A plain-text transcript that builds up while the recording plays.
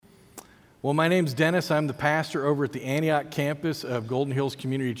Well, my name's Dennis. I'm the pastor over at the Antioch campus of Golden Hills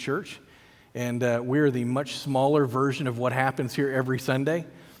Community Church, and we're the much smaller version of what happens here every Sunday.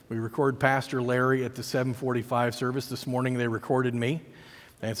 We record Pastor Larry at the 7:45 service. This morning they recorded me,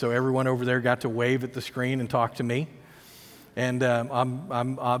 and so everyone over there got to wave at the screen and talk to me. And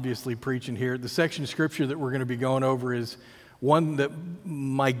I'm obviously preaching here. The section of Scripture that we're going to be going over is one that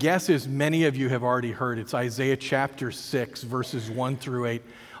my guess is many of you have already heard. It's Isaiah chapter 6, verses 1 through 8.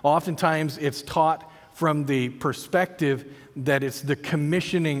 Oftentimes it's taught from the perspective that it's the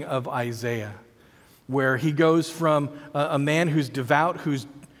commissioning of Isaiah, where he goes from a man who's devout,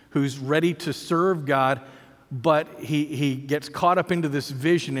 who's ready to serve God, but he gets caught up into this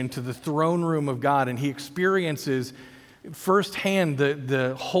vision, into the throne room of God, and he experiences firsthand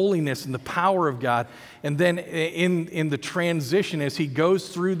the holiness and the power of God. And then in the transition, as he goes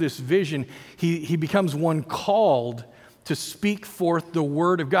through this vision, he becomes one called to speak forth the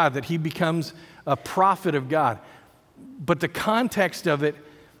word of God, that he becomes a prophet of God. But the context of it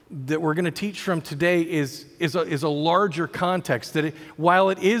that we're going to teach from today is a larger context, that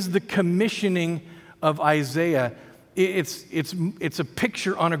while it is the commissioning of Isaiah, it's a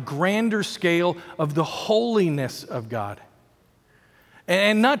picture on a grander scale of the holiness of God.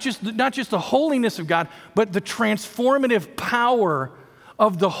 And not just the holiness of God, but the transformative power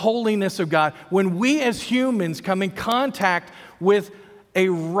of the holiness of God. When we as humans come in contact with a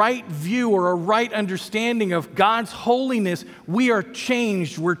right view or a right understanding of God's holiness, we are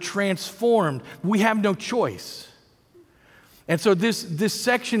changed, we're transformed. We have no choice. And so this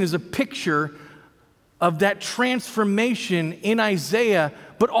section is a picture of that transformation in Isaiah,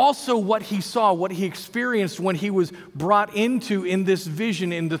 but also what he saw, what he experienced when he was brought into in this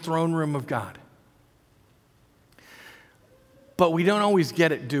vision in the throne room of God. But we don't always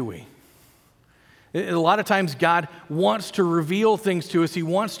get it, do we? A lot of times God wants to reveal things to us. He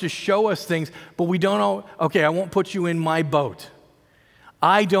wants to show us things, but we don't know, okay, I won't put you in my boat.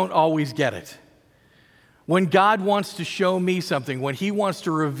 I don't always get it. When God wants to show me something, when he wants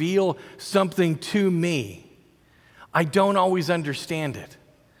to reveal something to me, I don't always understand it.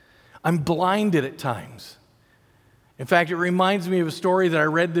 I'm blinded at times. In fact, it reminds me of a story that I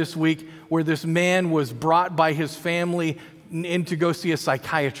read this week where this man was brought by his family in to go see a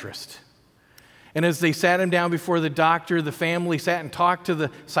psychiatrist. And as they sat him down before the doctor, the family sat and talked to the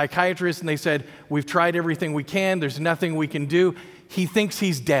psychiatrist, and they said, "We've tried everything we can. There's nothing we can do. He thinks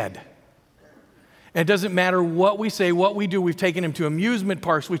he's dead." And it doesn't matter what we say, what we do. We've taken him to amusement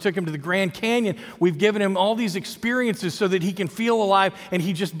parks. We took him to the Grand Canyon. We've given him all these experiences so that he can feel alive, and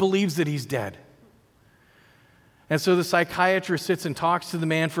he just believes that he's dead. And so the psychiatrist sits and talks to the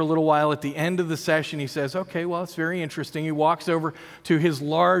man for a little while. At the end of the session, he says, "Okay, well, it's very interesting." He walks over to his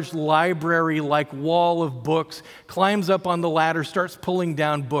large library-like wall of books, climbs up on the ladder, starts pulling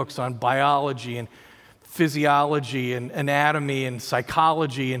down books on biology and physiology and anatomy and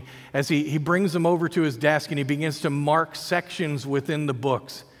psychology. And as he brings them over to his desk and he begins to mark sections within the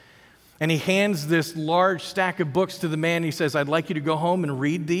books. And he hands this large stack of books to the man. He says, "I'd like you to go home and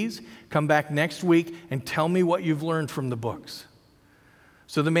read these. Come back next week and tell me what you've learned from the books."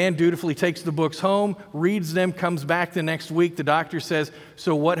 So the man dutifully takes the books home, reads them, comes back the next week. The doctor says,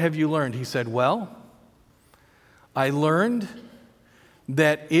 "So what have you learned?" He said, "Well, I learned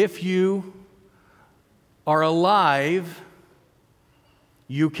that if you are alive,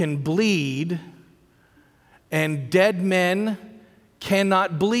 you can bleed, and dead men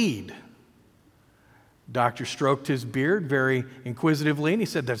cannot bleed." Doctor stroked his beard very inquisitively, and he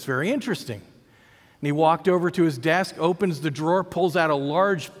said, "That's very interesting." And he walked over to his desk, opens the drawer, pulls out a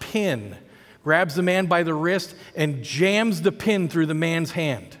large pin, grabs the man by the wrist, and jams the pin through the man's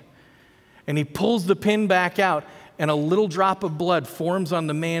hand. And he pulls the pin back out, and a little drop of blood forms on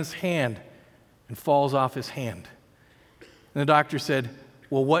the man's hand and falls off his hand. And the doctor said,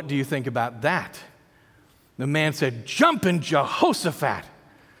 "Well, what do you think about that?" The man said, "Jumping Jehoshaphat.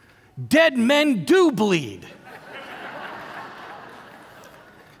 Dead men do bleed."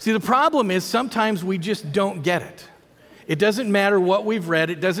 See, the problem is sometimes we just don't get it. It doesn't matter what we've read.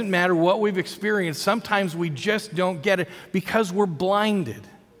 It doesn't matter what we've experienced. Sometimes we just don't get it because we're blinded.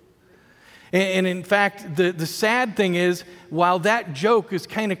 And in fact, the sad thing is, while that joke is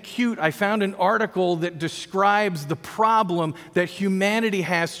kind of cute, I found an article that describes the problem that humanity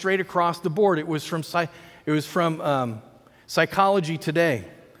has straight across the board. It was from Psychology Today.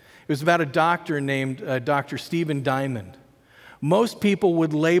 It was about a doctor named Dr. Stephen Diamond. Most people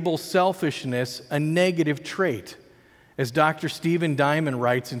would label selfishness a negative trait, as Dr. Stephen Diamond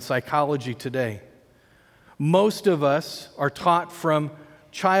writes in Psychology Today. Most of us are taught from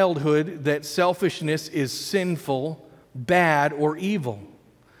childhood that selfishness is sinful, bad, or evil.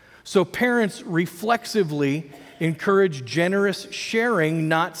 So parents reflexively encourage generous sharing,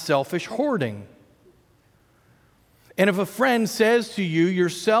 not selfish hoarding. And if a friend says to you, "You're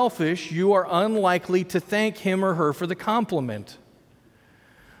selfish," you are unlikely to thank him or her for the compliment.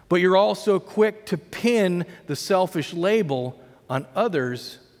 But you're also quick to pin the selfish label on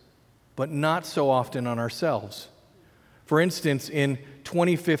others, but not so often on ourselves. For instance, in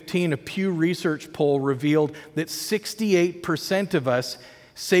 2015, a Pew Research poll revealed that 68% of us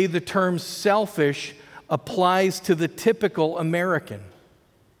say the term selfish applies to the typical American.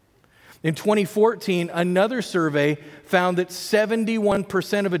 In 2014, another survey found that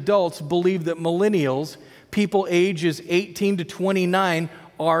 71% of adults believe that millennials, people ages 18 to 29,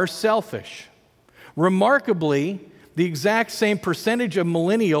 are selfish. Remarkably, the exact same percentage of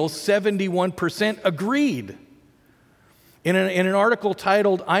millennials, 71%, agreed. In an article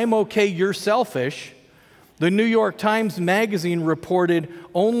titled, "I'm Okay, You're Selfish," the New York Times Magazine reported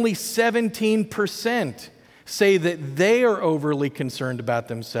only 17% say that they are overly concerned about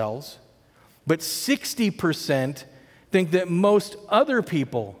themselves, but 60% think that most other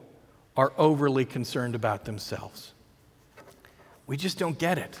people are overly concerned about themselves. We just don't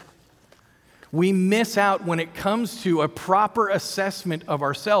get it. We miss out when it comes to a proper assessment of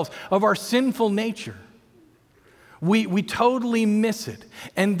ourselves, of our sinful nature. We totally miss it.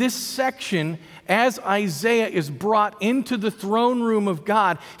 And this section, as Isaiah is brought into the throne room of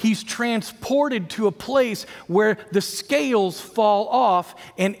God, he's transported to a place where the scales fall off,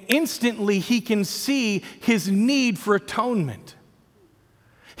 and instantly he can see his need for atonement.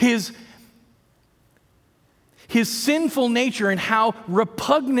 His sinful nature and how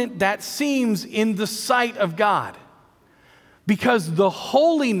repugnant that seems in the sight of God. Because the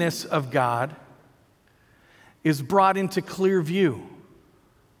holiness of God is brought into clear view.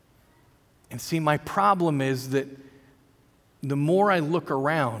 And see, my problem is that the more I look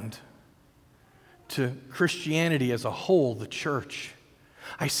around to Christianity as a whole, the church,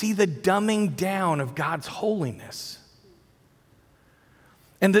 I see the dumbing down of God's holiness.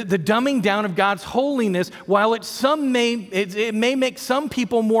 And the dumbing down of God's holiness, while it may make some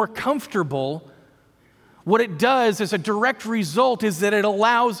people more comfortable, what it does as a direct result is that it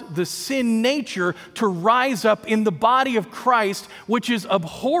allows the sin nature to rise up in the body of Christ, which is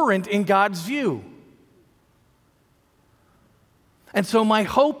abhorrent in God's view. And so my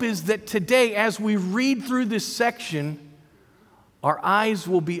hope is that today, as we read through this section, our eyes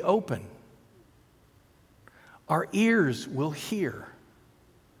will be open, our ears will hear,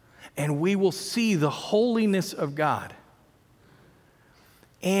 and we will see the holiness of God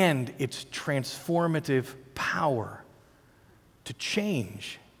and its transformative power to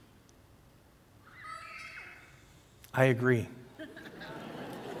change. I agree.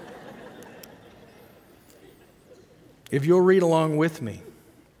 If you'll read along with me,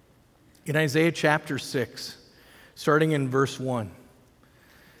 in Isaiah chapter 6, starting in verse 1.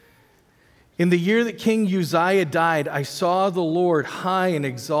 "In the year that King Uzziah died, I saw the Lord high and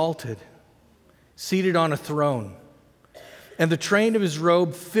exalted, seated on a throne. And the train of his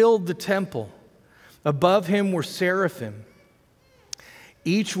robe filled the temple. Above him were seraphim,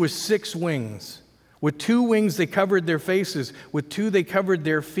 each with 6 wings. With 2 wings they covered their faces, with 2 they covered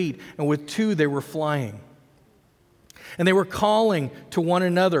their feet, and with 2 they were flying. And they were calling to one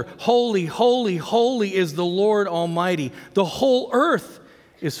another, 'Holy, holy, holy is the Lord Almighty. The whole earth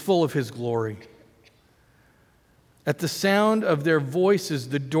is full of his glory.' At the sound of their voices,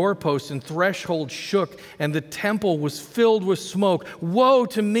 the doorposts and threshold shook, and the temple was filled with smoke. 'Woe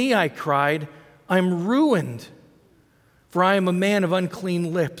to me,' I cried. 'I'm ruined, for I am a man of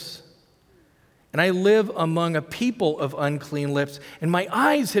unclean lips, and I live among a people of unclean lips, and my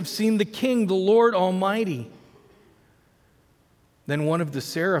eyes have seen the King, the Lord Almighty.' Then one of the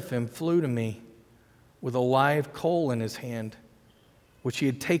seraphim flew to me with a live coal in his hand, which he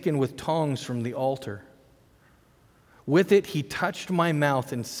had taken with tongs from the altar. With it he touched my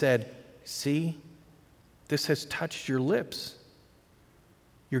mouth and said, 'See, this has touched your lips.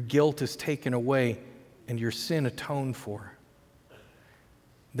 Your guilt is taken away and your sin atoned for.'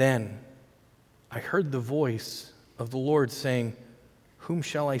 Then I heard the voice of the Lord saying, 'Whom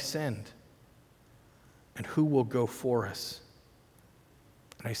shall I send? And who will go for us?'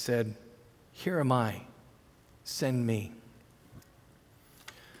 And I said, 'Here am I, send me.'"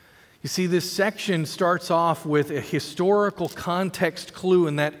 You see, this section starts off with a historical context clue,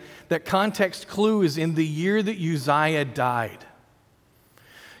 and that context clue is in the year that Uzziah died.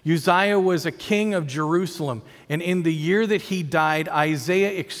 Uzziah was a king of Jerusalem, and in the year that he died,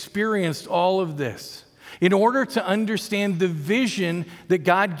 Isaiah experienced all of this. In order to understand the vision that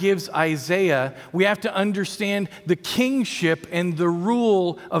God gives Isaiah, we have to understand the kingship and the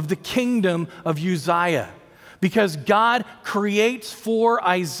rule of the kingdom of Uzziah. Because God creates for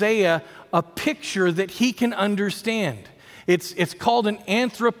Isaiah a picture that he can understand. It's called an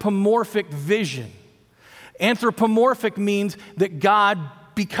anthropomorphic vision. Anthropomorphic means that God,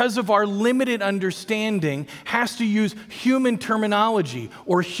 because of our limited understanding, has to use human terminology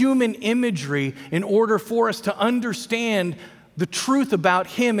or human imagery in order for us to understand the truth about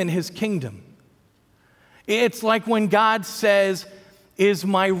him and his kingdom. It's like when God says, "Is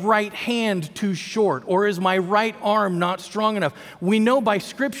my right hand too short?" or "Is my right arm not strong enough?" We know by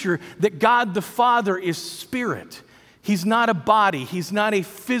Scripture that God the Father is spirit. He's not a body. He's not a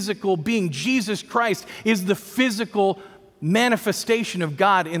physical being. Jesus Christ is the physical manifestation of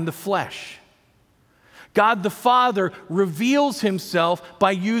God in the flesh. God the Father reveals himself by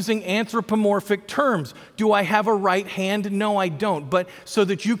using anthropomorphic terms. Do I have a right hand? No, I don't. But so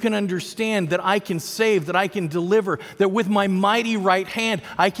that you can understand that I can save, that I can deliver, that with my mighty right hand,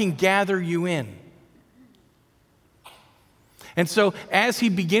 I can gather you in. And so as he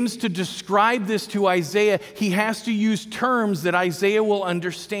begins to describe this to Isaiah, he has to use terms that Isaiah will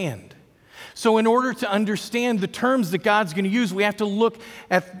understand. So in order to understand the terms that God's going to use, we have to look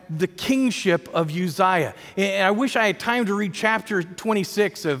at the kingship of Uzziah. And I wish I had time to read chapter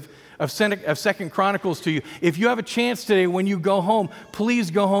 26 of 2 Chronicles to you. If you have a chance today when you go home, please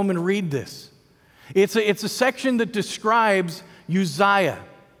go home and read this. It's a section that describes Uzziah.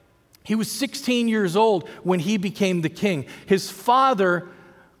 He was 16 years old when he became the king. His father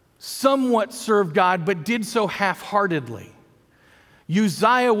somewhat served God, but did so half-heartedly.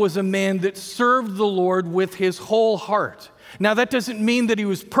 Uzziah was a man that served the Lord with his whole heart. Now, that doesn't mean that he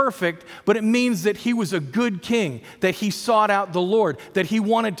was perfect, but it means that he was a good king, that he sought out the Lord, that he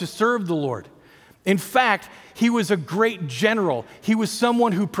wanted to serve the Lord. In fact, he was a great general. He was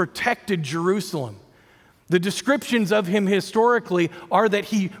someone who protected Jerusalem. The descriptions of him historically are that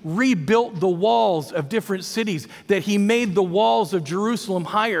he rebuilt the walls of different cities, that he made the walls of Jerusalem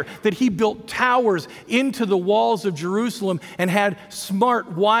higher, that he built towers into the walls of Jerusalem and had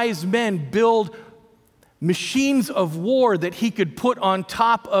smart, wise men build machines of war that he could put on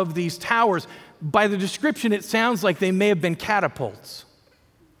top of these towers. By the description, it sounds like they may have been catapults.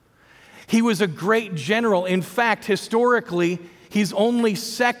 He was a great general. In fact, historically, he's only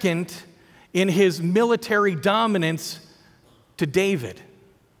second in his military dominance to David.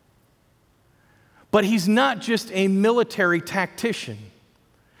 But he's not just a military tactician.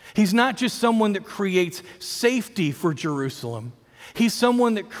 He's not just someone that creates safety for Jerusalem. He's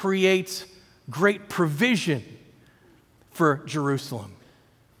someone that creates great provision for Jerusalem.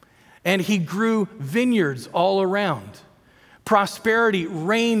 And he grew vineyards all around. Prosperity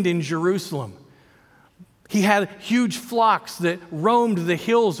reigned in Jerusalem. He had huge flocks that roamed the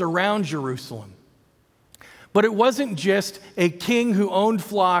hills around Jerusalem. But it wasn't just a king who owned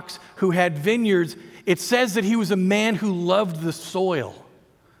flocks, who had vineyards. It says that he was a man who loved the soil.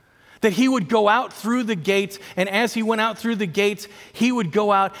 That he would go out through the gates, and as he went out through the gates, he would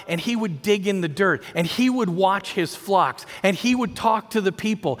go out and he would dig in the dirt, and he would watch his flocks, and he would talk to the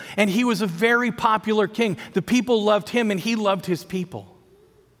people. And he was a very popular king. The people loved him, and he loved his people.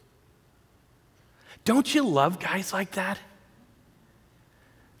 Don't you love guys like that?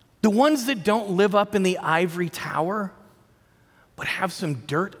 The ones that don't live up in the ivory tower, but have some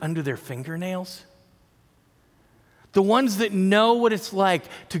dirt under their fingernails? The ones that know what it's like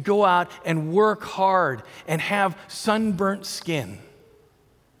to go out and work hard and have sunburnt skin.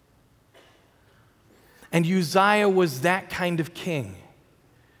 And Uzziah was that kind of king.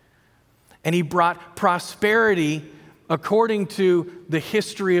 And he brought prosperity according to the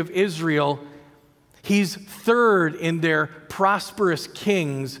history of Israel. He's third in their prosperous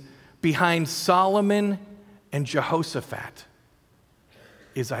kings behind Solomon and Jehoshaphat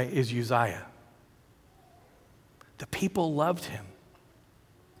is Uzziah. The people loved him.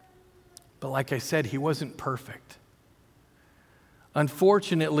 But like I said, he wasn't perfect.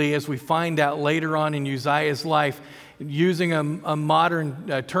 Unfortunately, as we find out later on in Uzziah's life, using a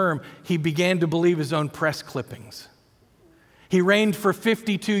modern term, he began to believe his own press clippings. He reigned for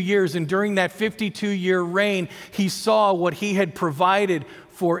 52 years, and during that 52-year reign, he saw what he had provided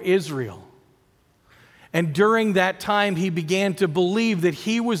for Israel. And during that time, he began to believe that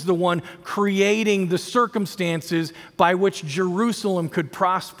he was the one creating the circumstances by which Jerusalem could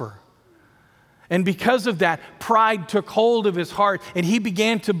prosper. And because of that, pride took hold of his heart, and he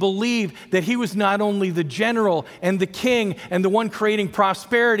began to believe that he was not only the general and the king and the one creating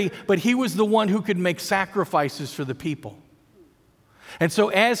prosperity, but he was the one who could make sacrifices for the people. And so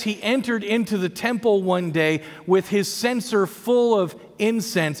as he entered into the temple one day with his censer full of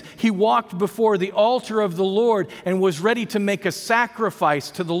incense, he walked before the altar of the Lord and was ready to make a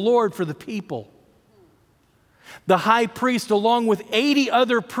sacrifice to the Lord for the people. The high priest, along with 80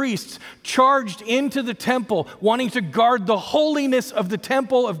 other priests, charged into the temple, wanting to guard the holiness of the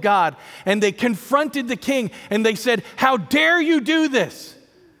temple of God. And they confronted the king and they said, "How dare you do this?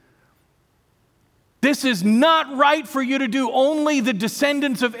 This is not right for you to do. Only the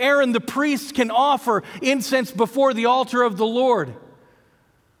descendants of Aaron, the priests, can offer incense before the altar of the Lord."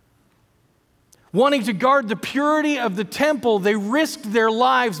 Wanting to guard the purity of the temple, they risked their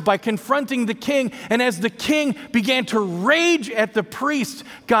lives by confronting the king. And as the king began to rage at the priests,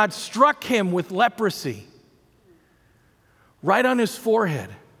 God struck him with leprosy right on his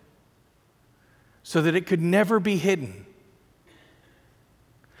forehead so that it could never be hidden,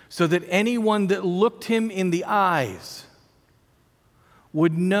 so that anyone that looked him in the eyes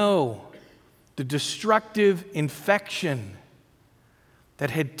would know the destructive infection that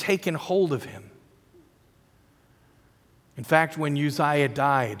had taken hold of him. In fact, when Uzziah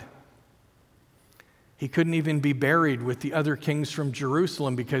died, he couldn't even be buried with the other kings from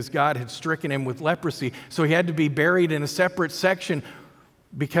Jerusalem because God had stricken him with leprosy. So he had to be buried in a separate section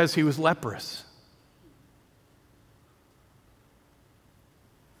because he was leprous.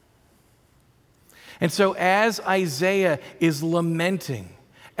 And so as Isaiah is lamenting,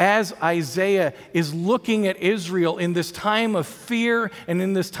 as Isaiah is looking at Israel in this time of fear and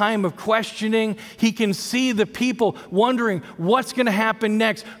in this time of questioning, he can see the people wondering what's going to happen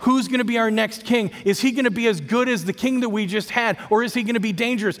next. Who's going to be our next king? Is he going to be as good as the king that we just had? Or is he going to be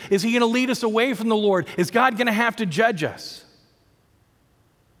dangerous? Is he going to lead us away from the Lord? Is God going to have to judge us?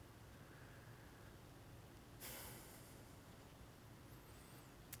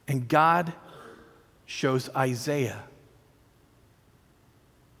 And God shows Isaiah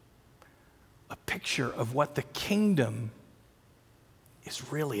a picture of what the kingdom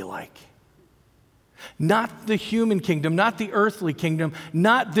is really like. Not the human kingdom, not the earthly kingdom,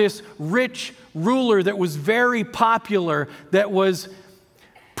 not this rich ruler that was very popular, that was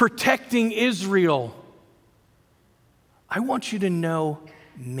protecting Israel. I want you to know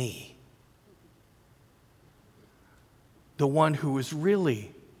me, the one who was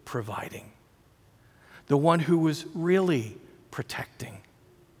really providing, the one who was really protecting,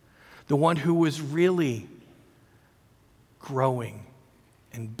 the one who was really growing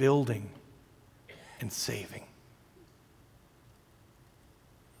and building and saving.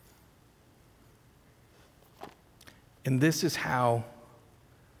 And this is how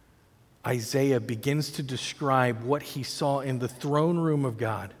Isaiah begins to describe what he saw in the throne room of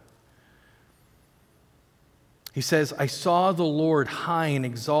God. He says, "I saw the Lord high and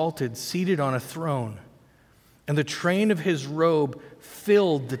exalted, seated on a throne, and the train of his robe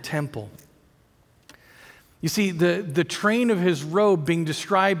filled the temple." You see, the train of his robe being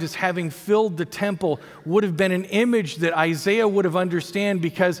described as having filled the temple would have been an image that Isaiah would have understood,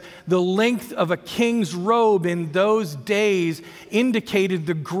 because the length of a king's robe in those days indicated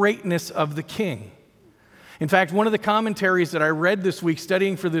the greatness of the king. In fact, one of the commentaries that I read this week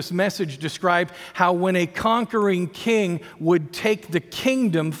studying for this message described how when a conquering king would take the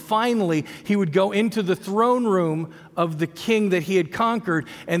kingdom, finally, he would go into the throne room of the king that he had conquered,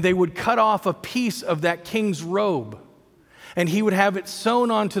 and they would cut off a piece of that king's robe, and he would have it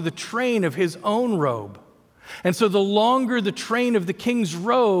sewn onto the train of his own robe. And so the longer the train of the king's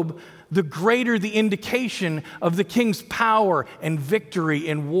robe, the greater the indication of the king's power and victory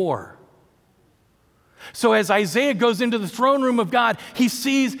in war. So as Isaiah goes into the throne room of God, he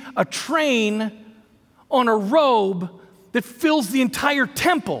sees a train on a robe that fills the entire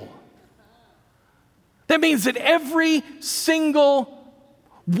temple. That means that every single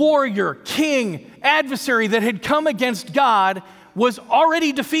warrior, king, adversary that had come against God was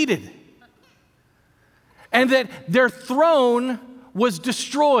already defeated. And that their throne was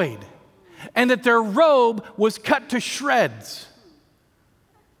destroyed. And that their robe was cut to shreds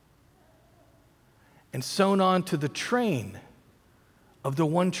and sewn on to the train of the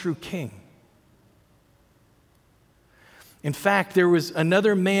one true king. In fact, there was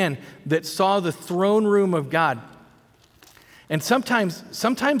another man that saw the throne room of God. And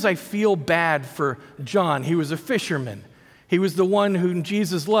sometimes I feel bad for John. He was a fisherman. He was the one whom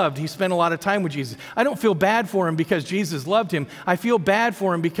Jesus loved. He spent a lot of time with Jesus. I don't feel bad for him because Jesus loved him. I feel bad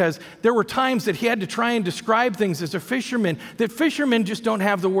for him because there were times that he had to try and describe things as a fisherman that fishermen just don't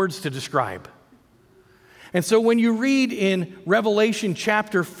have the words to describe. And so when you read in Revelation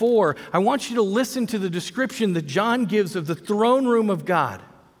chapter 4, I want you to listen to the description that John gives of the throne room of God.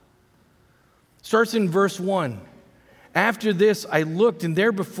 Starts in verse 1. After this, I looked, and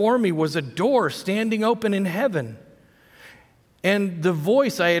there before me was a door standing open in heaven. And the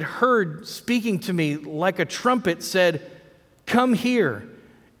voice I had heard speaking to me like a trumpet said, "Come here,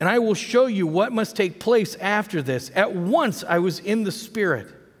 and I will show you what must take place after this." At once I was in the Spirit,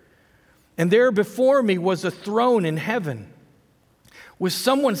 and there before me was a throne in heaven, with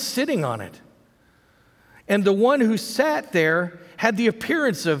someone sitting on it. And the one who sat there had the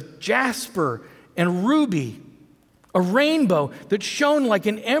appearance of jasper and ruby. A rainbow that shone like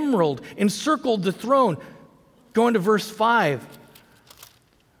an emerald encircled the throne. Going to verse 5.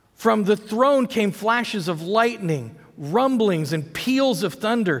 From the throne came flashes of lightning, rumblings, and peals of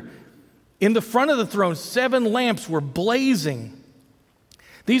thunder. In the front of the throne, 7 lamps were blazing.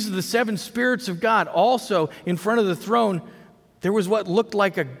 These are the 7 spirits of God. Also, in front of the throne, there was what looked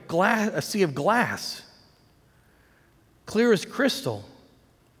like a sea of glass, clear as crystal.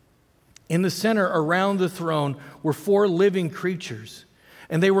 In the center around the throne were 4 living creatures,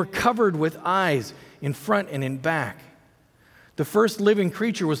 and they were covered with eyes in front and in back. The first living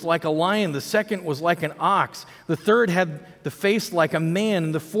creature was like a lion, the second was like an ox, the third had the face like a man,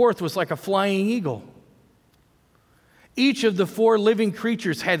 and the fourth was like a flying eagle. Each of the 4 living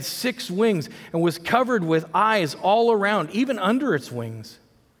creatures had 6 wings and was covered with eyes all around, even under its wings.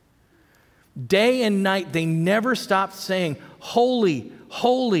 Day and night they never stopped saying, "Holy,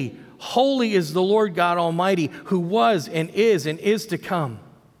 holy, holy is the Lord God Almighty, who was and is to come."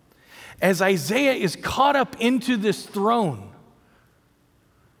 As Isaiah is caught up into this throne,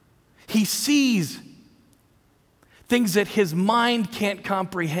 he sees things that his mind can't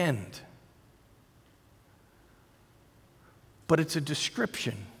comprehend. But it's a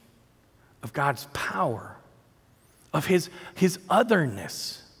description of God's power, of his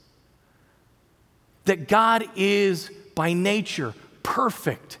otherness. That God is by nature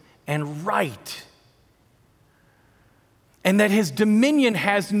perfect and right. And that his dominion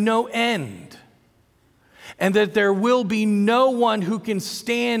has no end. And that there will be no one who can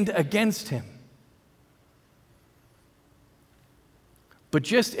stand against him. But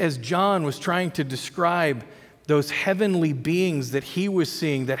just as John was trying to describe those heavenly beings that he was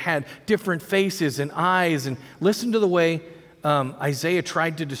seeing that had different faces and eyes, and listen to the way Isaiah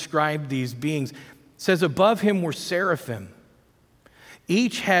tried to describe these beings. It says, above him were seraphim.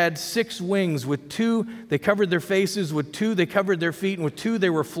 Each had 6 wings. With 2, they covered their faces. With 2, they covered their feet. And with 2, they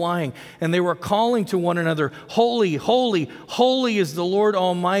were flying. And they were calling to one another, "Holy, holy, holy is the Lord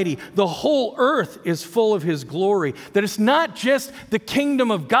Almighty. The whole earth is full of his glory." That it's not just the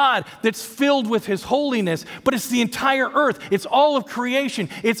kingdom of God that's filled with his holiness, but it's the entire earth. It's all of creation.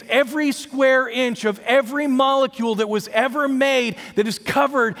 It's every square inch of every molecule that was ever made that is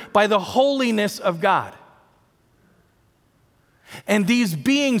covered by the holiness of God. And these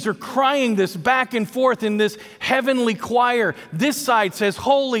beings are crying this back and forth in this heavenly choir. This side says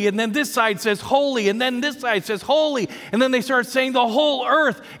holy, and then this side says holy, and then this side says holy. And then they start saying the whole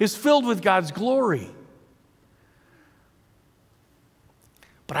earth is filled with God's glory.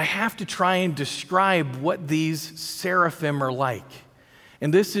 But I have to try and describe what these seraphim are like.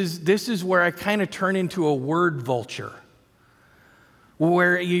 And this is where I kind of turn into a word vulture.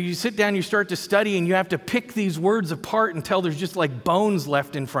 Where you sit down, you start to study, and you have to pick these words apart until there's just like bones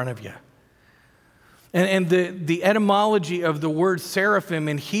left in front of you. And the etymology of the word seraphim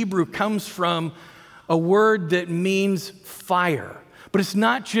in Hebrew comes from a word that means fire. But it's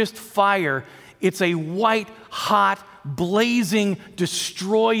not just fire, it's a white, hot, blazing,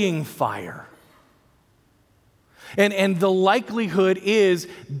 destroying fire. And the likelihood is,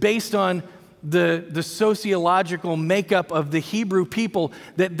 based on the sociological makeup of the Hebrew people,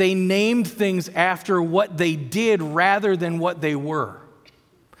 that they named things after what they did rather than what they were.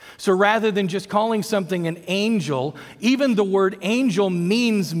 So rather than just calling something an angel, even the word angel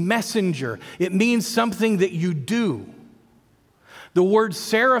means messenger. It means something that you do. The word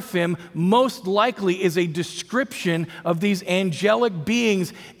seraphim most likely is a description of these angelic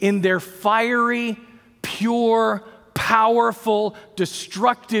beings in their fiery, pure, powerful,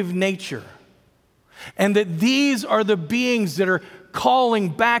 destructive nature. And that these are the beings that are calling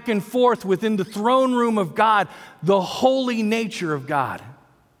back and forth within the throne room of God, the holy nature of God.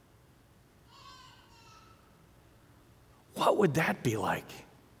 What would that be like?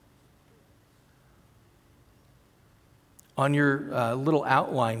 On your little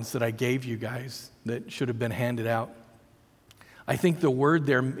outlines that I gave you guys that should have been handed out, I think the word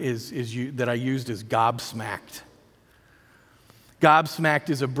there that I used is gobsmacked.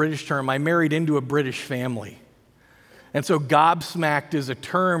 Gobsmacked is a British term. I married into a British family. And so gobsmacked is a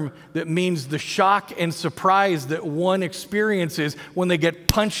term that means the shock and surprise that one experiences when they get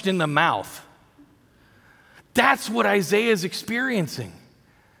punched in the mouth. That's what Isaiah is experiencing.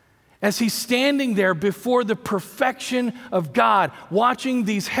 As he's standing there before the perfection of God, watching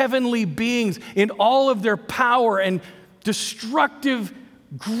these heavenly beings in all of their power and destructive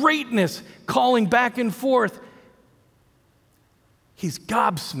greatness calling back and forth, he's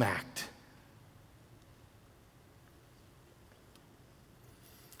gobsmacked.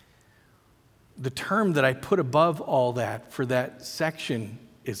 The term that I put above all that for that section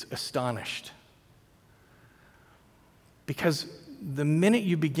is astonished. Because the minute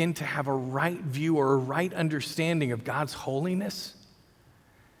you begin to have a right view or a right understanding of God's holiness,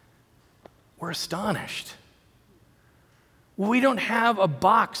 we're astonished. We don't have a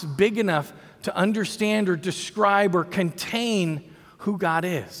box big enough to understand or describe or contain who God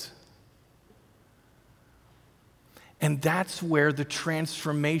is. And that's where the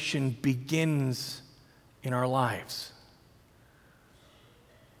transformation begins in our lives.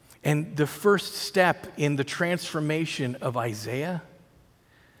 And the first step in the transformation of Isaiah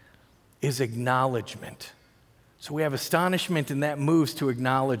is acknowledgement. So we have astonishment, and that moves to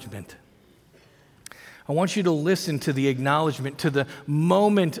acknowledgement. I want you to listen to the acknowledgement, to the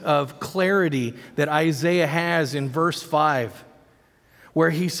moment of clarity that Isaiah has in verse 5,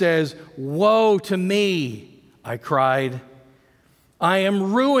 where he says, "Woe to me, I cried. I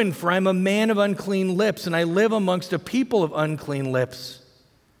am ruined, for I am a man of unclean lips, and I live amongst a people of unclean lips.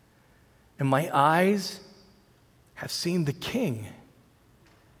 And my eyes have seen the King,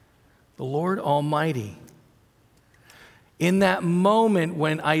 the Lord Almighty." In that moment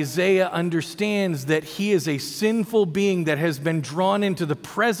when Isaiah understands that he is a sinful being that has been drawn into the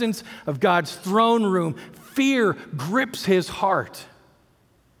presence of God's throne room, fear grips his heart.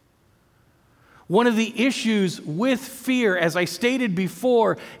 One of the issues with fear, as I stated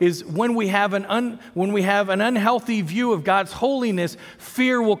before, is when we have an unhealthy view of God's holiness,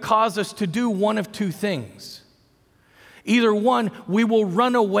 fear will cause us to do one of two things. Either one, we will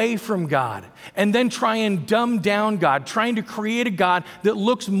run away from God and then try and dumb down God, trying to create a God that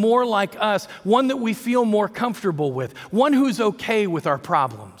looks more like us, one that we feel more comfortable with, one who's okay with our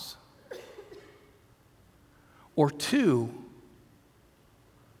problems. Or two,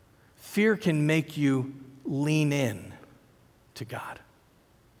 fear can make you lean in to God,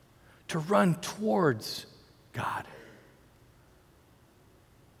 to run towards God.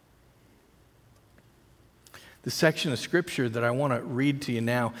 The section of Scripture that I want to read to you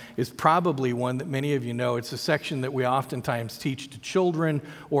now is probably one that many of you know. It's a section that we oftentimes teach to children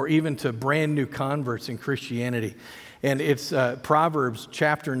or even to brand new converts in Christianity. And it's Proverbs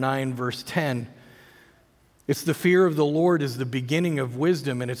chapter 9, verse 10. It's the fear of the Lord is the beginning of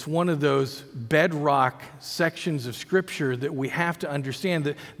wisdom, and it's one of those bedrock sections of Scripture that we have to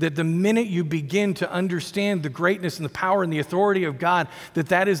understand, that the minute you begin to understand the greatness and the power and the authority of God,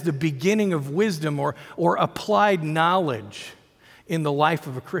 that is the beginning of wisdom or applied knowledge in the life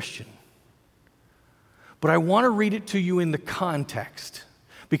of a Christian. But I want to read it to you in the context,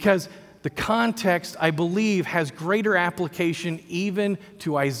 because the context, I believe, has greater application even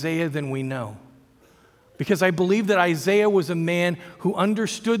to Isaiah than we know. Because I believe that Isaiah was a man who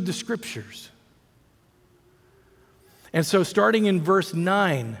understood the Scriptures. And so starting in verse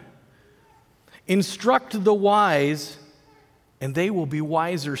 9, "Instruct the wise, and they will be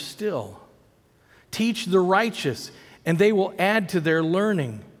wiser still. Teach the righteous, and they will add to their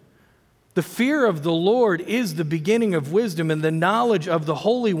learning. The fear of the Lord is the beginning of wisdom, and the knowledge of the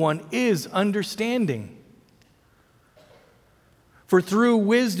Holy One is understanding. For through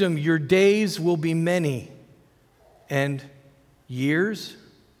wisdom your days will be many, and years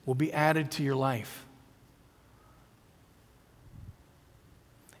will be added to your life."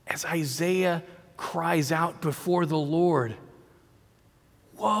 As Isaiah cries out before the Lord,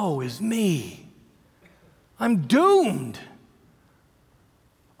 "Woe is me! I'm doomed!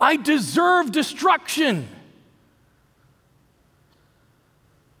 I deserve destruction!"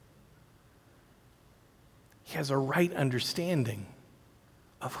 He has a right understanding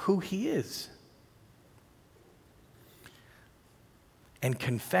of who he is. And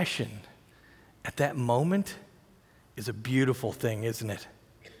confession at that moment is a beautiful thing, isn't it?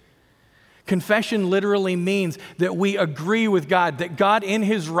 Confession literally means that we agree with God, that God in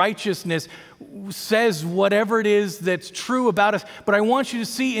his righteousness says whatever it is that's true about us. But I want you to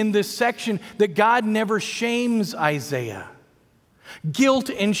see in this section that God never shames Isaiah. Guilt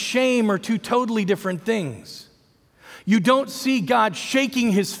and shame are two totally different things. You don't see God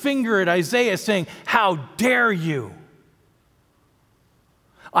shaking his finger at Isaiah saying, "How dare you?"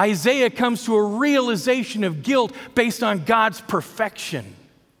 Isaiah comes to a realization of guilt based on God's perfection.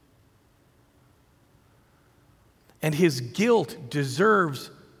 And his guilt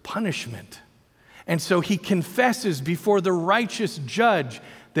deserves punishment. And so he confesses before the righteous judge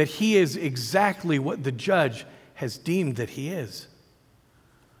that he is exactly what the judge has deemed that he is.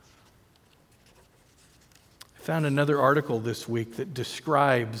 I found another article this week that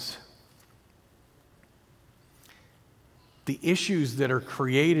describes the issues that are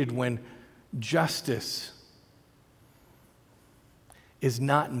created when justice is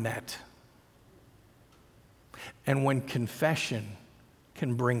not met and when confession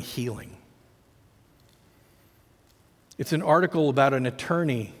can bring healing. It's an article about an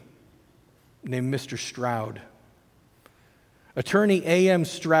attorney named Mr. Stroud. Attorney A.M.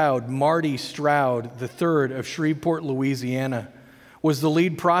 Stroud, Marty Stroud III of Shreveport, Louisiana, was the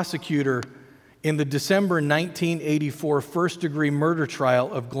lead prosecutor in the December 1984 first-degree murder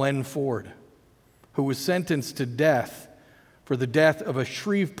trial of Glenn Ford, who was sentenced to death for the death of a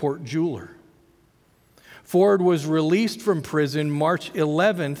Shreveport jeweler. Ford was released from prison March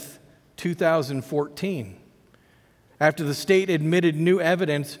 11th, 2014, after the state admitted new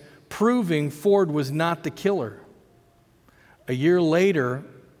evidence proving Ford was not the killer. A year later,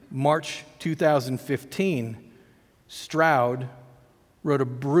 March 2015, Stroud wrote a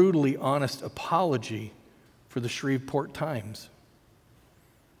brutally honest apology for the Shreveport Times.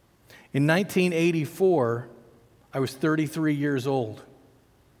 In 1984, I was 33 years old.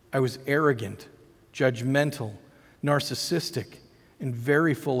 I was arrogant, judgmental, narcissistic, and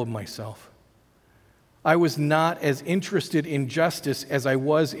very full of myself. I was not as interested in justice as I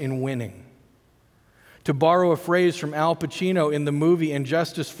was in winning. To borrow a phrase from Al Pacino in the movie *And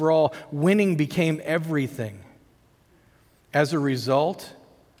Justice for All*, winning became everything. As a result,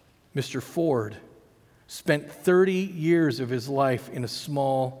 Mr. Ford spent 30 years of his life in a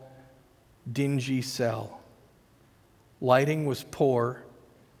small, dingy cell. Lighting was poor.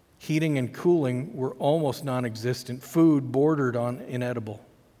 Heating and cooling were almost non-existent. Food bordered on inedible.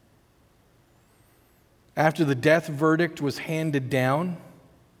 After the death verdict was handed down,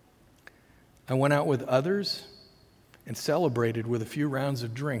 I went out with others and celebrated with a few rounds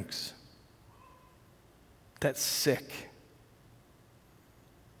of drinks. That's sick.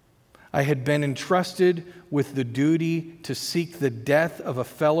 I had been entrusted with the duty to seek the death of a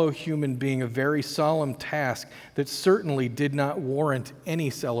fellow human being, a very solemn task that certainly did not warrant any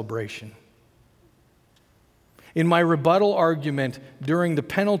celebration. In my rebuttal argument during the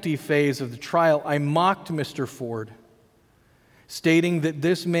penalty phase of the trial, I mocked Mr. Ford, stating that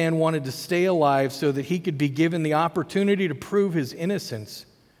this man wanted to stay alive so that he could be given the opportunity to prove his innocence.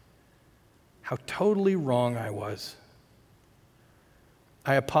 How totally wrong I was.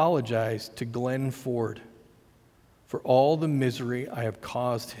 I apologized to Glenn Ford for all the misery I have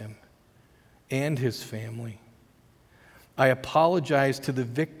caused him and his family. I apologized to the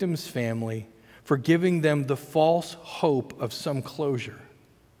victim's family for giving them the false hope of some closure.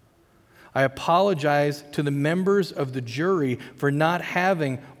 I apologize to the members of the jury for not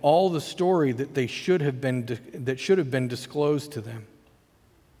having all the story that should have been disclosed to them.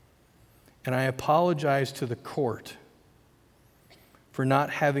 And I apologize to the court for not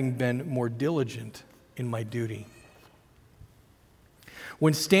having been more diligent in my duty.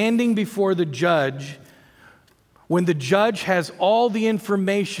 When standing before the judge, when the judge has all the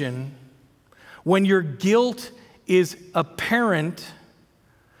information, when your guilt is apparent,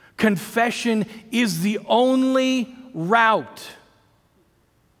 confession is the only route.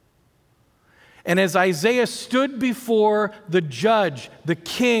 And as Isaiah stood before the judge, the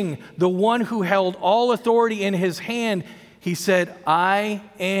king, the one who held all authority in his hand, he said, I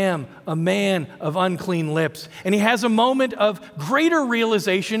am a man of unclean lips. And he has a moment of greater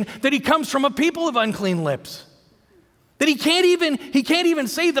realization that he comes from a people of unclean lips. That he can't even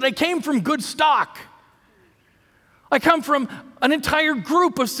say that I came from good stock. I come from an entire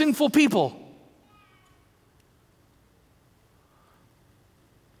group of sinful people.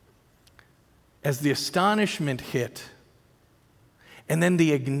 As the astonishment hit, and then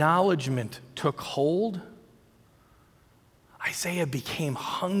the acknowledgement took hold, Isaiah became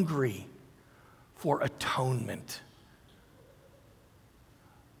hungry for atonement.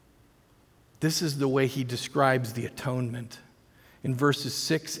 This is the way he describes the atonement in verses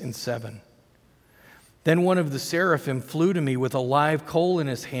 6 and 7. Then one of the seraphim flew to me with a live coal in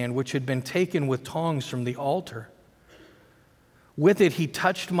his hand, which had been taken with tongs from the altar. With it he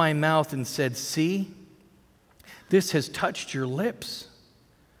touched my mouth and said, See, this has touched your lips.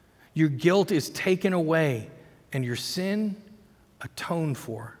 Your guilt is taken away, and your sin atoned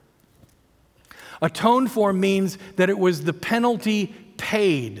for. Atoned for means that it was the penalty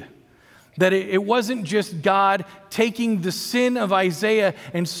paid. That it wasn't just God taking the sin of Isaiah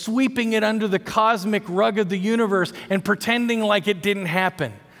and sweeping it under the cosmic rug of the universe and pretending like it didn't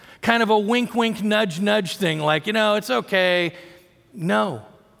happen. Kind of a wink, wink, nudge, nudge thing, like, it's okay. No.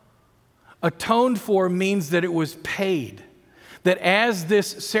 Atoned for means that it was paid. That as this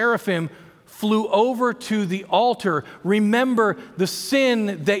seraphim flew over to the altar, remember the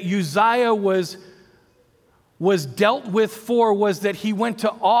sin that Uzziah was dealt with for was that he went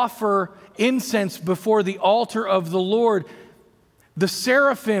to offer incense before the altar of the Lord. The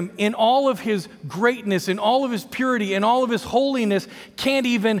seraphim, in all of his greatness, in all of his purity, in all of his holiness, can't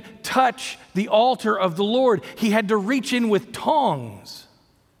even touch the altar of the Lord. He had to reach in with tongs.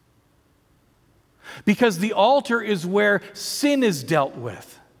 Because the altar is where sin is dealt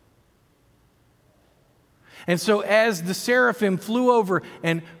with. And so as the seraphim flew over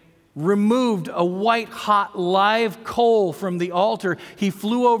and removed a white hot live coal from the altar, he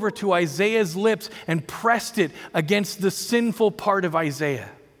flew over to Isaiah's lips and pressed it against the sinful part of Isaiah.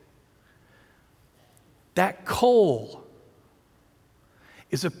 That coal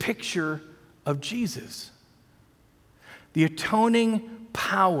is a picture of Jesus. The atoning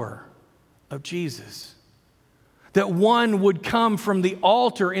power of Jesus. That one would come from the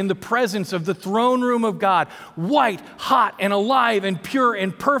altar in the presence of the throne room of God, white, hot, and alive, and pure,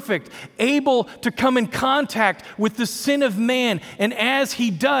 and perfect, able to come in contact with the sin of man. And as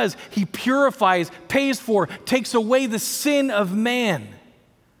he does, he purifies, pays for, takes away the sin of man.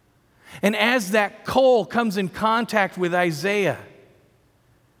 And as that coal comes in contact with Isaiah,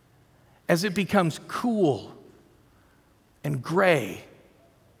 as it becomes cool and gray,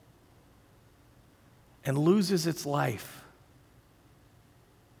 and loses its life,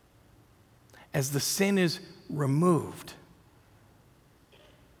 as the sin is removed,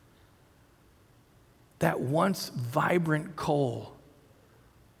 that once vibrant coal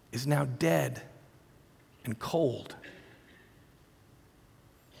is now dead and cold.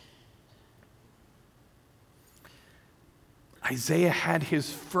 Isaiah had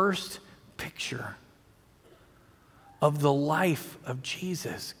his first picture of the life of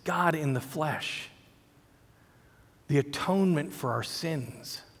Jesus, God in the flesh. The atonement for our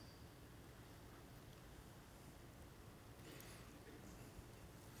sins.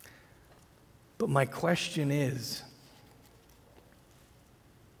 But my question is,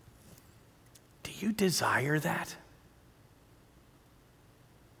 do you desire that?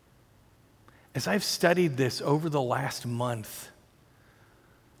 As I've studied this over the last month,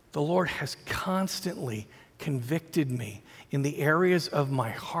 the Lord has constantly convicted me in the areas of my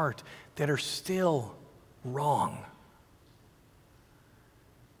heart that are still wrong.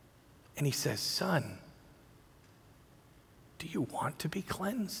 And he says, son, do you want to be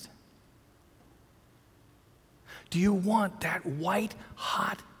cleansed? Do you want that white,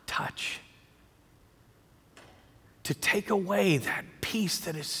 hot touch to take away that piece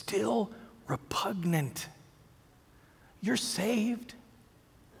that is still repugnant? You're saved.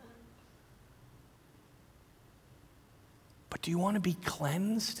 But do you want to be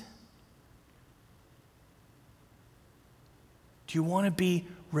cleansed? Do you want to be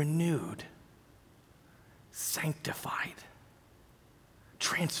renewed, sanctified,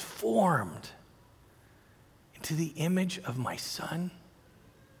 transformed into the image of my Son?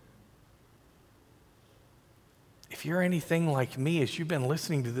 If you're anything like me, as you've been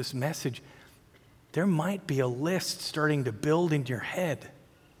listening to this message, there might be a list starting to build in your head.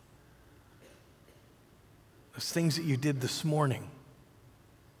 Those things that you did this morning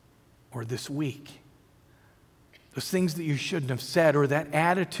or this week. Those things that you shouldn't have said, or that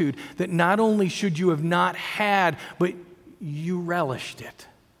attitude that not only should you have not had, but you relished it.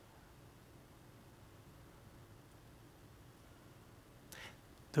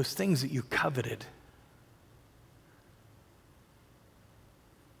 Those things that you coveted.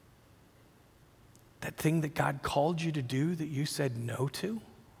 That thing that God called you to do that you said no to.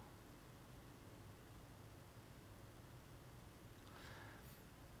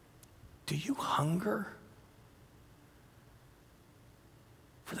 Do you hunger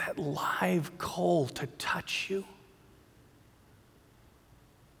for that live coal to touch you?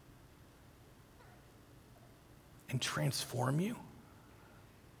 And transform you?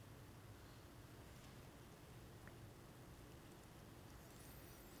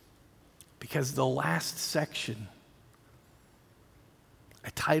 Because the last section, I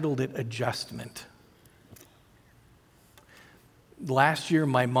titled it Adjustment. Last year,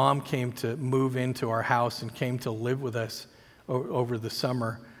 my mom came to move into our house and came to live with us over the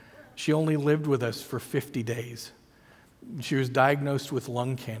summer. She only lived with us for 50 days. She was diagnosed with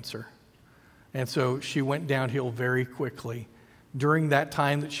lung cancer. And so she went downhill very quickly. During that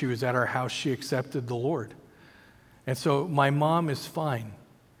time that she was at our house, she accepted the Lord. And so my mom is fine.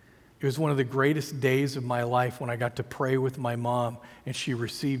 It was one of the greatest days of my life when I got to pray with my mom and she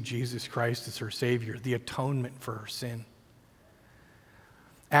received Jesus Christ as her Savior, the atonement for her sin.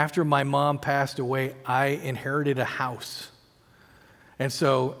 After my mom passed away, I inherited a house. And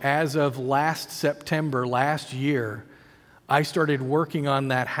so as of last September, last year, I started working on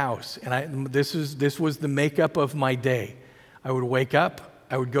that house. And this was the makeup of my day. I would wake up,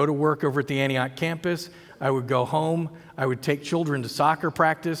 I would go to work over at the Antioch campus, I would go home, I would take children to soccer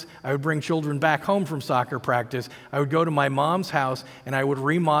practice, I would bring children back home from soccer practice, I would go to my mom's house and I would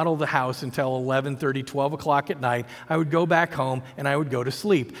remodel the house until 11:30, 12 o'clock at night. I would go back home and I would go to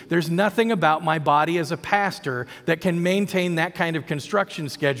sleep. There's nothing about my body as a pastor that can maintain that kind of construction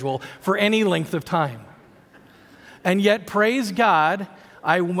schedule for any length of time. And yet, praise God,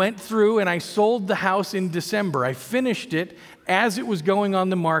 I went through and I sold the house in December. I finished it as it was going on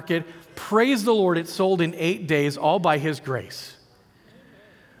the market. Praise the Lord, it sold in 8 days, all by His grace.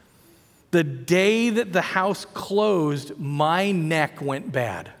 The day that the house closed, my neck went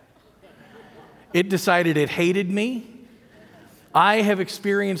bad. It decided it hated me. I have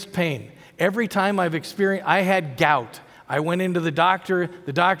experienced pain. Every time I had gout. I went into the doctor.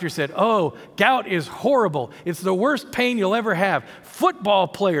 The doctor said, "Oh, gout is horrible. It's the worst pain you'll ever have. Football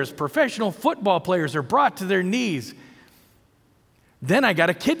players, professional football players are brought to their knees." Then I got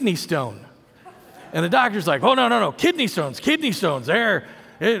a kidney stone. And the doctor's like, "Oh, no, kidney stones.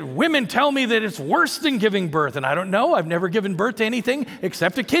 Women tell me that it's worse than giving birth." And I don't know. I've never given birth to anything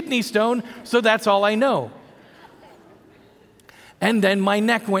except a kidney stone, so that's all I know. And then my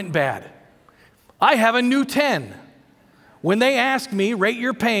neck went bad. I have a new 10. When they ask me, rate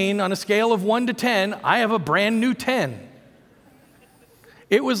your pain on a scale of 1 to 10, I have a brand new 10.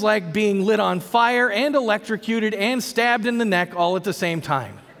 It was like being lit on fire and electrocuted and stabbed in the neck all at the same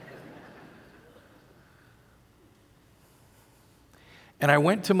time. And I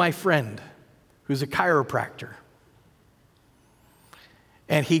went to my friend, who's a chiropractor,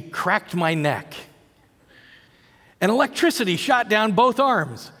 and he cracked my neck. And electricity shot down both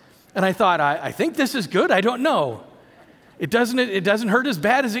arms. And I thought, I think this is good. I don't know. It doesn't hurt as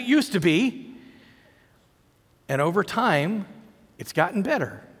bad as it used to be. And over time, it's gotten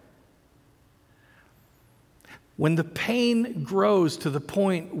better. When the pain grows to the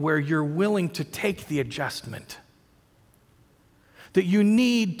point where you're willing to take the adjustment, that you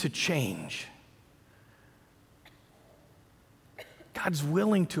need to change, God's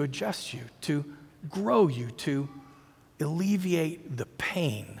willing to adjust you, to grow you, to alleviate the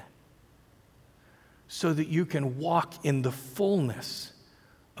pain so that you can walk in the fullness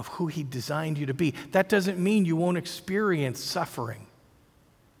of who He designed you to be. That doesn't mean you won't experience suffering,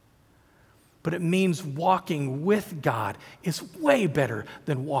 but it means walking with God is way better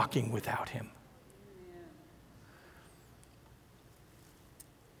than walking without Him.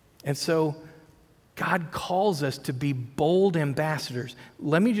 And so God calls us to be bold ambassadors.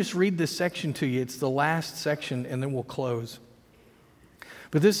 Let me just read this section to you. It's the last section, and then we'll close.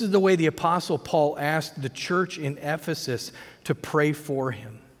 But this is the way the Apostle Paul asked the church in Ephesus to pray for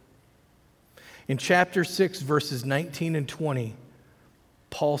him. In chapter 6, verses 19 and 20,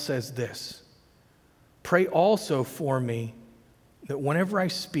 Paul says this: "Pray also for me that whenever I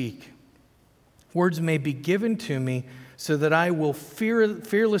speak, words may be given to me so that I will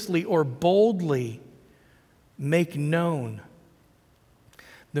fearlessly or boldly make known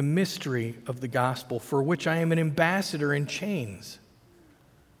the mystery of the gospel, for which I am an ambassador in chains.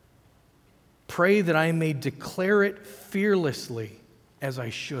 Pray that I may declare it fearlessly as I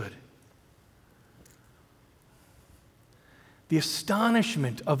should." The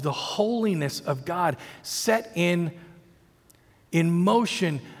astonishment of the holiness of God set in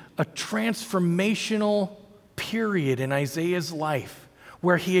motion a transformational period in Isaiah's life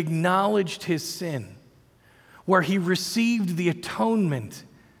where he acknowledged his sin, where he received the atonement,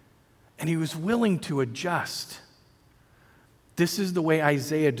 and he was willing to adjust. This is the way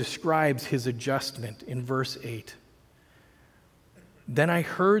Isaiah describes his adjustment in verse 8. "Then I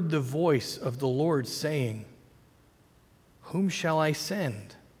heard the voice of the Lord saying, 'Whom shall I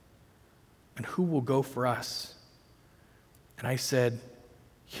send? And who will go for us?' And I said,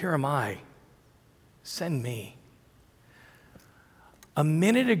 'Here am I. Send me.'" A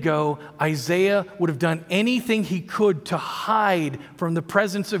minute ago, Isaiah would have done anything he could to hide from the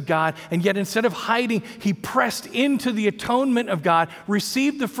presence of God, and yet instead of hiding, he pressed into the atonement of God,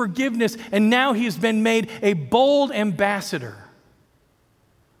 received the forgiveness, and now he has been made a bold ambassador.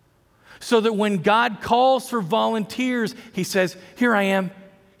 So that when God calls for volunteers, he says, "Here I am.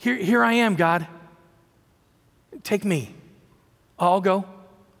 Here I am, God. Take me. I'll go.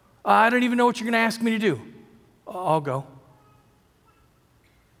 I don't even know what you're going to ask me to do. I'll go."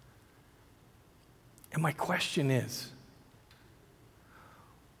 And my question is,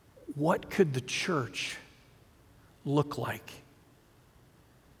 what could the church look like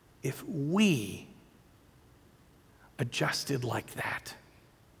if we adjusted like that?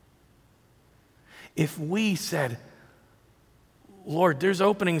 If we said, Lord, there's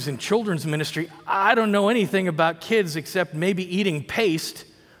openings in children's ministry. I don't know anything about kids except maybe eating paste,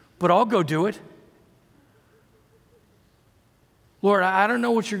 but I'll go do it. Lord, I don't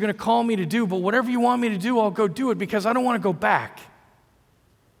know what you're going to call me to do, but whatever you want me to do, I'll go do it because I don't want to go back.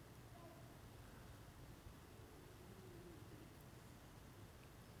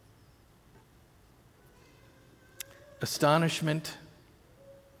 Astonishment,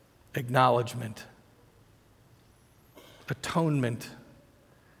 acknowledgement, atonement,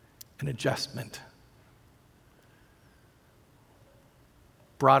 and adjustment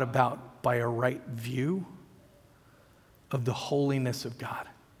brought about by a right view of the holiness of God.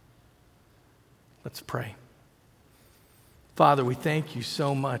 Let's pray. Father, we thank you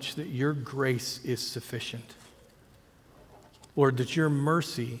so much that your grace is sufficient. Lord, that your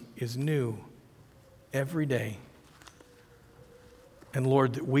mercy is new every day. And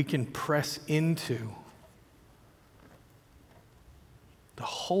Lord, that we can press into the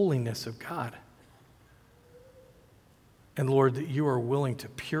holiness of God. And Lord, that you are willing to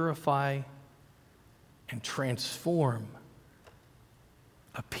purify and transform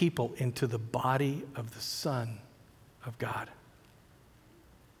a people into the body of the Son of God.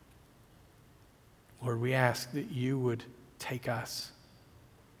 Lord, we ask that you would take us.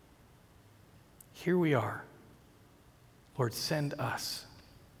 Here we are. Lord, send us.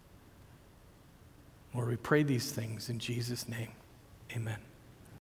 Lord, we pray these things in Jesus' name. Amen.